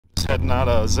Heading out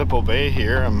of Zippo Bay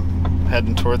here. I'm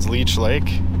heading towards Leech Lake.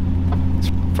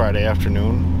 It's Friday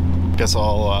afternoon. Guess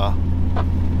I'll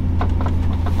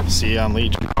see you on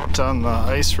Leech. Out on the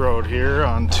ice road here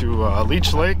onto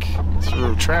Leech Lake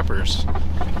through Trappers.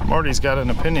 Morty's got an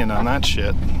opinion on that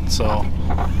shit. So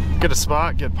get a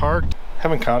spot, get parked.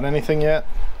 Haven't caught anything yet,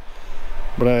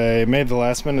 but I made the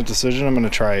last minute decision. I'm going to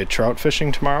try trout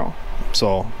fishing tomorrow.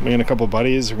 So me and a couple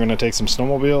buddies are going to take some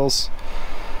snowmobiles,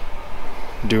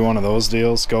 do one of those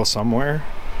deals, go somewhere.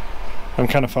 I'm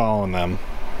kind of following them.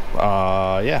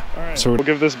 Yeah. All right. So we'll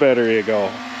give this battery a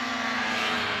go.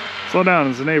 Slow down,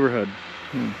 it's a neighborhood.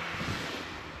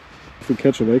 If we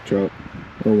catch a lake trout,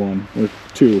 or one, or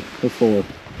two, or four.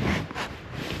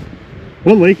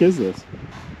 What lake is this?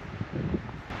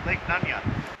 Lake Nanya.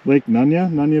 Lake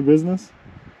Nanya? Nanya business?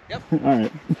 Yep.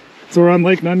 Alright. So we're on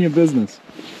Lake Nanya business.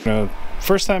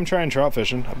 First time trying trout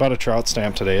fishing. I bought a trout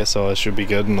stamp today, so it should be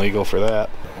good and legal for that.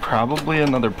 Probably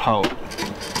another pout.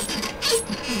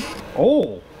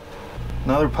 Oh!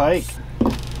 Another pike.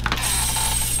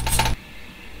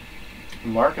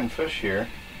 I'm marking fish here.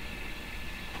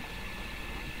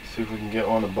 See if we can get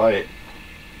one to bite.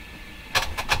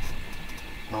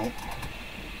 Nope.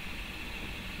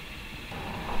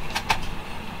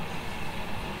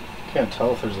 Can't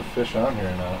tell if there's a fish on here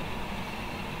or not.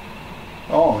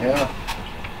 Oh, yeah.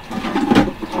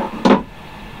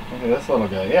 Look at this little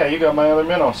guy. Yeah, you got my other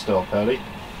minnow still, Patty.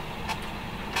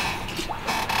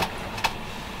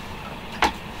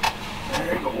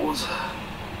 There he goes.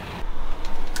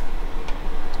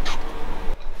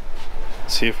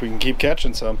 See if we can keep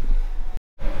catching some.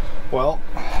 Well,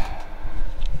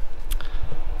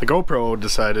 the GoPro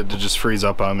decided to just freeze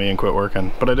up on me and quit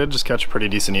working, but I did just catch a pretty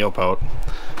decent eel pout.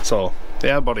 So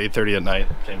yeah, about 8:30 at night,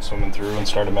 came swimming through and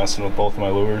started messing with both of my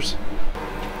lures.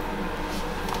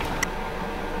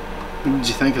 What did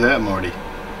you think of that, Morty?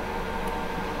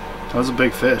 That was a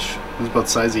big fish. It was about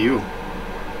the size of you.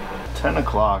 10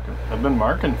 o'clock. I've been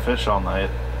marking fish all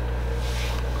night.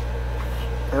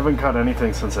 I haven't caught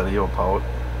anything since that eel pout.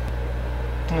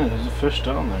 Yeah, there's a fish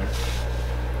down there.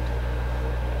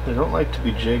 They don't like to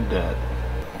be jigged at.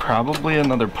 Probably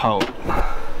another pout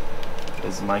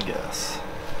is my guess.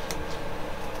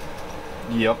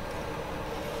 Yep.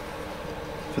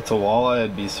 If it's a walleye,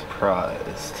 I'd be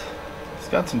surprised. It's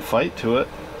got some fight to it.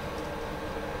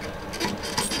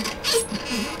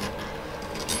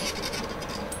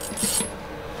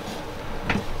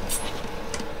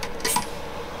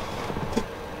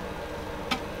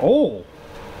 Oh!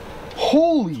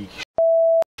 Holy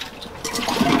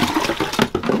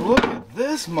look at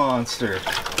this monster.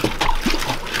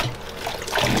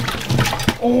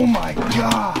 Oh my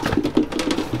god.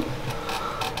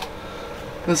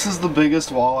 This is the biggest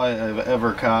walleye I've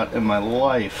ever caught in my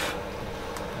life.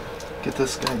 Get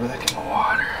this guy back in the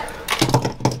water.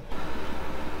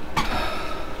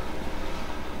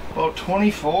 About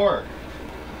 24.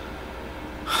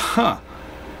 Huh.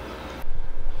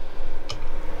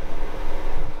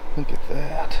 Look at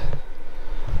that.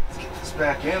 Let's get this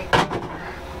back in.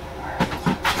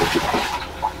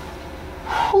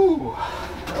 Whew.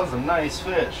 That was a nice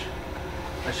fish.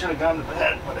 I should have gone to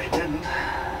bed, but I didn't.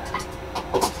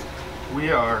 We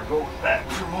are going back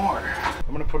for more.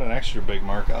 I'm gonna put an extra big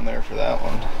mark on there for that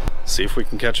one. See if we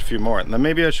can catch a few more, and then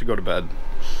maybe I should go to bed.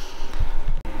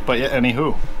 But yeah,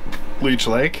 anywho, Leech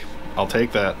Lake, I'll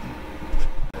take that.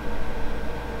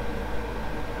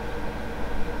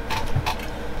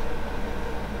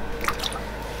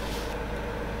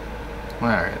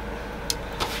 Alright.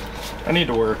 I need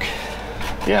to work.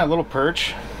 Yeah, a little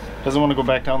perch. Doesn't want to go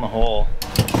back down the hole.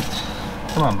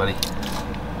 Come on, buddy.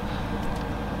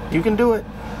 You can do it.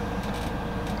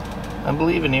 I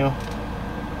believe in you.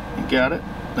 You got it?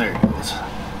 There he goes.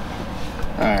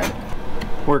 Alright.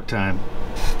 Work time.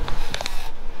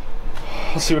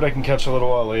 I'll see what I can catch a little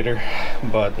while later.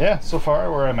 But yeah, so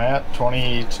far where I'm at,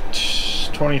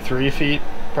 23 feet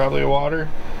probably of water.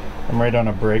 I'm right on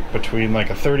a break between like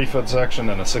a 30-foot section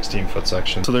and a 16-foot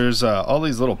section. So there's all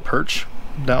these little perch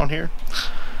down here.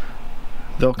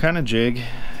 They'll kind of jig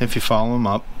if you follow them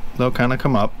up. They'll kind of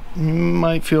come up. You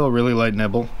might feel a really light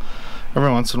nibble. Every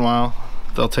once in a while,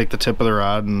 they'll take the tip of the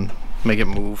rod and make it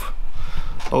move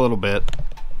a little bit.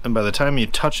 And by the time you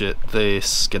touch it, they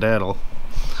skedaddle.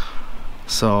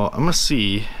 So I'm gonna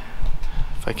see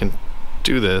if I can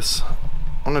do this.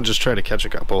 I'm gonna just try to catch a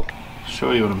couple.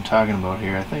 Show you what I'm talking about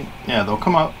here. I think, yeah, they'll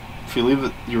come up. If you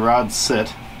leave your rod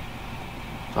sit,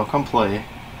 they'll come play,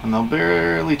 and they'll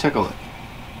barely tickle it.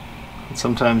 And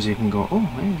sometimes you can go, oh,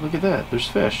 hey, look at that, there's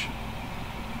fish.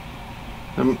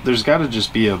 There's got to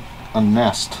just be a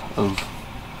nest of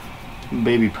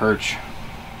baby perch.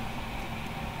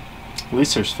 At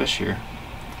least there's fish here.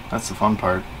 That's the fun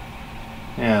part.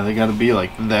 Yeah, they gotta be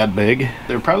like that big.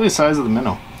 They're probably the size of the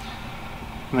minnow.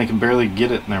 And they can barely get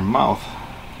it in their mouth.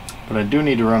 But I do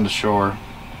need to run to shore,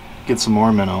 get some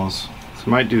more minnows. So I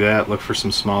might do that, look for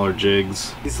some smaller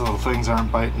jigs. These little things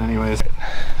aren't biting anyways.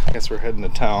 I guess we're heading to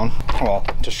town. Well,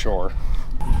 to shore.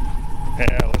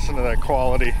 Yeah, listen to that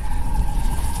quality.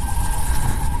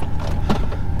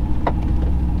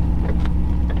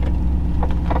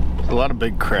 There's a lot of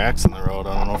big cracks in the road.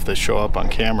 I don't know if they show up on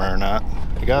camera or not.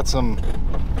 I got some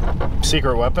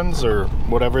secret weapons or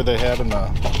whatever they had in the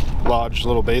lodge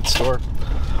little bait store.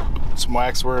 Some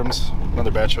wax worms,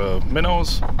 another batch of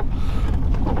minnows.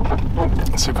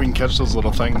 Let's see if we can catch those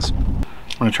little things.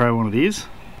 I'm gonna try one of these.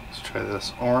 Let's try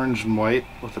this orange and white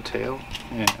with a tail.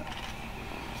 Yeah.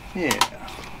 Yeah.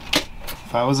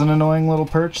 If I was an annoying little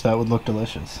perch, that would look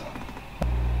delicious.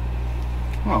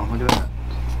 Oh, look at that.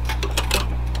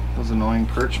 Those annoying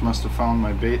perch must have found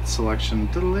my bait selection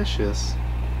delicious.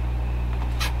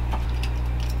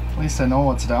 At least I know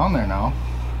what's down there now.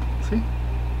 See?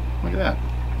 Look at that.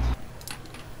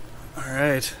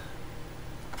 Alright.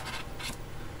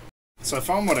 So I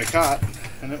found what I caught,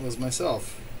 and it was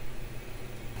myself.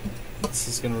 This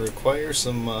is going to require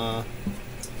some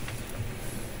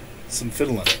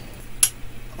fiddling.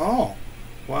 Oh,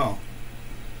 wow.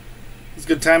 It's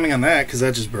good timing on that, because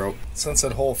that just broke. Since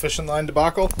that whole fishing line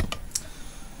debacle,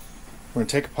 we're going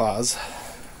to take a pause.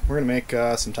 We're going to make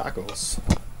some tacos.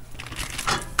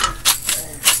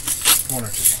 One or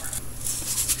two more.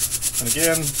 And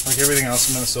again, like everything else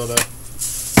in Minnesota,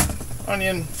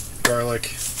 onion, garlic,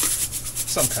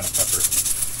 some kind of pepper.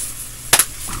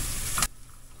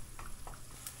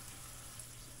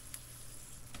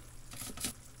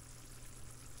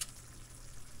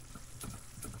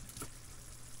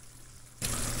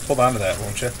 Hold on to that,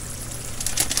 won't you? It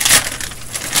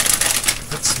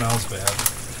smells bad.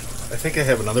 I think I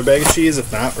have another bag of cheese.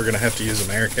 If not, we're going to have to use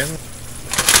American.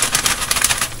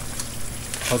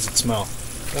 How's it smell?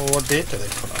 Well, what date do they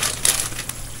put on it?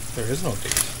 There is no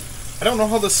date. I don't know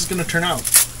how this is going to turn out.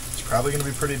 It's probably going to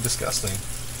be pretty disgusting.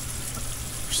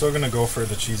 We're still going to go for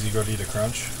the cheesy gordita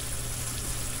crunch.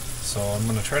 So I'm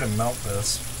going to try to melt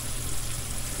this,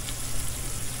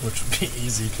 which would be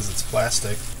easy because it's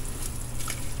plastic.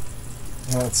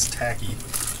 Well, it's tacky.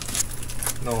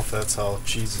 I don't know if that's how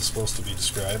cheese is supposed to be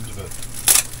described, but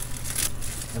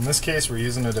in this case we're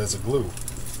using it as a glue.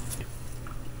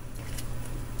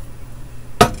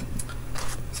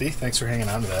 See? Thanks for hanging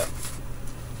on to that.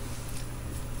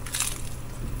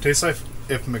 Tastes like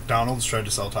if McDonald's tried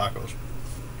to sell tacos.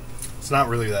 It's not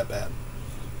really that bad.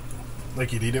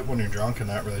 Like you'd eat it when you're drunk and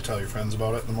not really tell your friends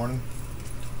about it in the morning.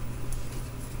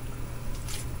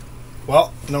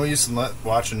 Well, no use in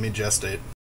watching me gestate.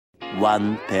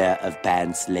 One pair of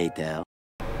pants later.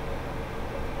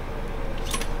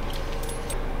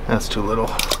 That's too little.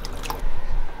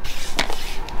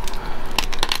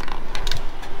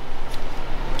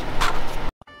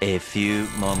 A few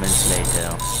moments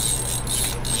later.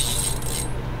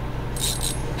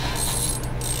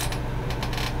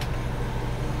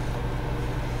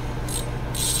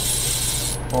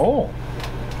 Oh.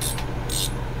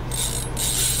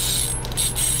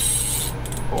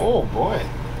 Oh boy.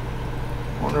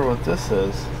 Wonder what this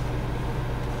is.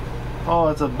 Oh,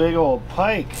 it's a big old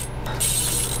pike.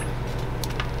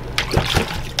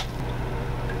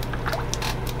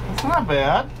 That's not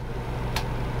bad.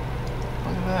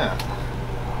 Look at that.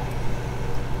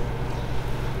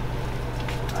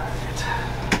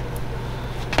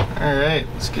 Alright,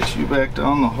 let's get you back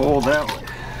down the hole that way.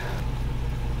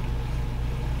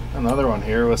 Another one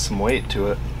here with some weight to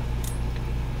it.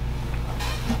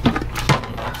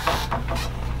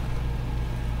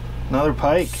 Another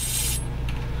pike. This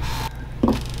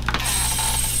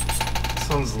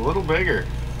one's a little bigger.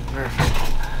 Wonder if I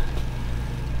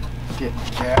can get my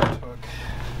gaff hook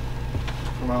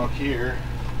from out here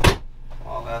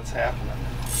while that's happening.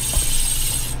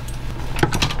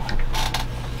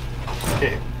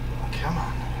 Okay, come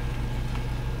on.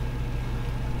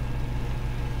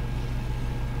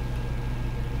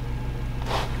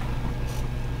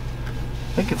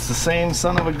 I think it's the same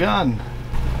son of a gun.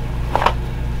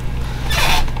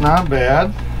 Not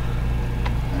bad.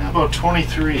 About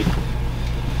 23.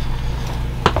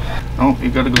 Oh, you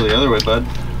gotta go the other way, bud.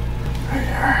 There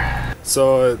you are.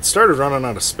 So it started running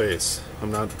out of space.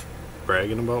 I'm not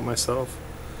bragging about myself.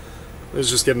 It was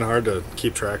just getting hard to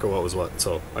keep track of what was what.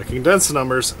 So I condensed the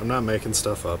numbers. I'm not making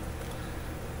stuff up.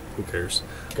 Who cares?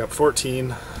 Got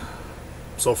 14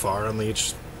 so far on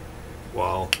Leech.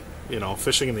 While, you know,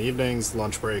 fishing in the evenings,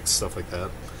 lunch breaks, stuff like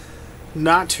that.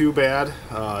 Not too bad.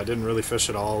 I didn't really fish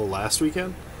at all last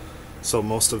weekend. So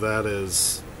most of that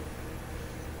is,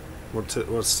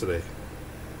 what's today?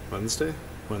 Wednesday?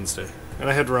 Wednesday. And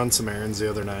I had to run some errands the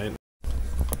other night.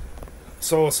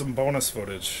 So some bonus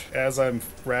footage. As I'm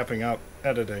wrapping up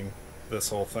editing this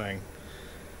whole thing,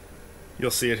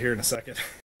 you'll see it here in a second.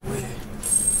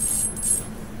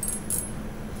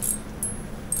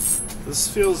 This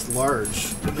feels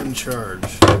large and in charge.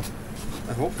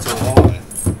 I hope it's a walleye.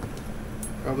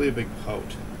 Probably a big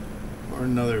pout. Or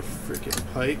another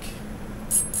freaking pike.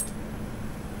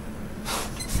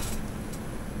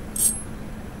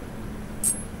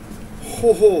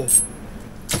 Oh,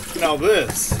 now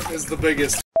this is the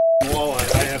biggest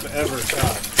walleye I have ever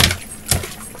caught.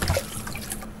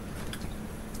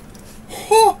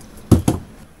 Oh.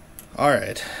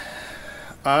 Alright.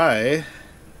 I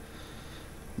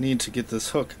need to get this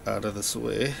hook out of this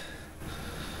way.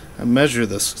 I measure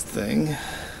this thing.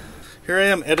 Here I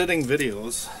am editing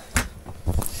videos.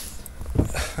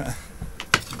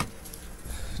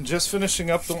 Just finishing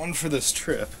up the one for this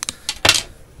trip.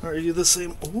 Are you the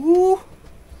same? Ooh!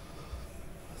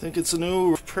 I think it's a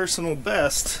new personal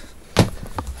best. Look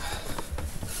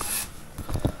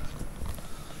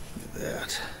at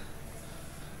that.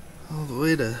 All the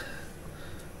way to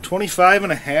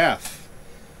 25.5.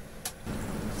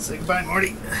 Say goodbye,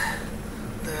 Morty.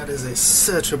 That is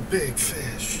such a big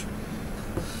fish.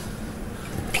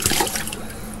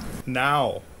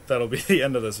 Now, that'll be the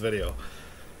end of this video.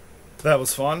 That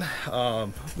was fun.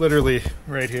 Literally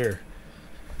right here.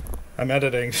 I'm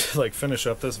editing to like finish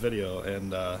up this video,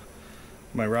 and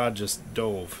my rod just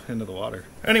dove into the water.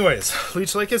 Anyways,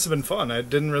 Leech Lake has been fun. I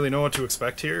didn't really know what to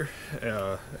expect here.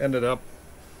 Ended up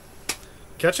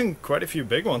catching quite a few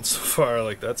big ones so far.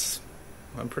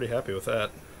 I'm pretty happy with that.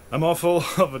 I'm all full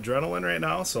of adrenaline right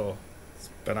now, so it's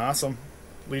been awesome.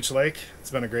 Leech Lake,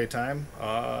 it's been a great time.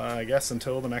 I guess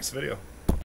until the next video.